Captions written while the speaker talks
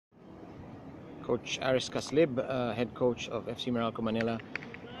Coach Aris Caslib, head coach of FC Meralco Manila.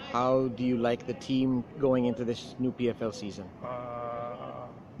 How do you like the team going into this new PFL season?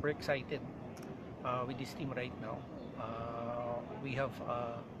 We're excited with this team right now. We have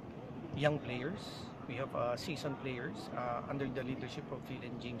young players. We have seasoned players under the leadership of Phil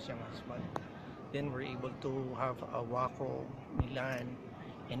and James Young husband. Then we're able to have Waco, Milan,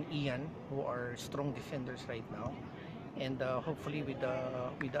 and Ian, who are strong defenders right now. And hopefully with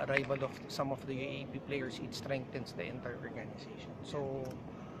the arrival of some of the UAAP players, it strengthens the entire organization. So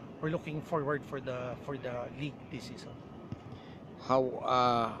we're looking forward for the league this season.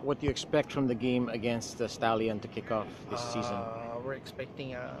 What do you expect from the game against the Stallion to kick off this season? We're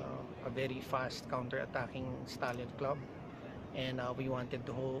expecting a very fast counter-attacking Stallion club, and we wanted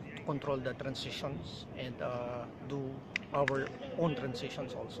to control the transitions and do our own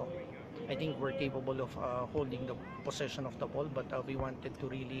transitions also. I think we're capable of holding the possession of the ball, but we wanted to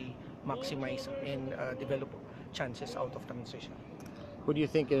really maximize and develop chances out of transition. Who do you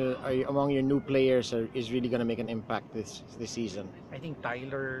think among your new players is really going to make an impact this season? I think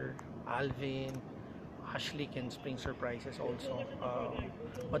Tyler, Alvin, Ashley can spring surprises also.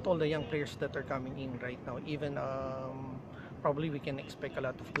 But all the young players that are coming in right now, even probably we can expect a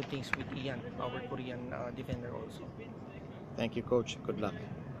lot of good things with Ian, our Korean defender also. Thank you, Coach. Good luck.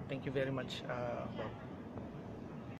 Thank you very much, Bob.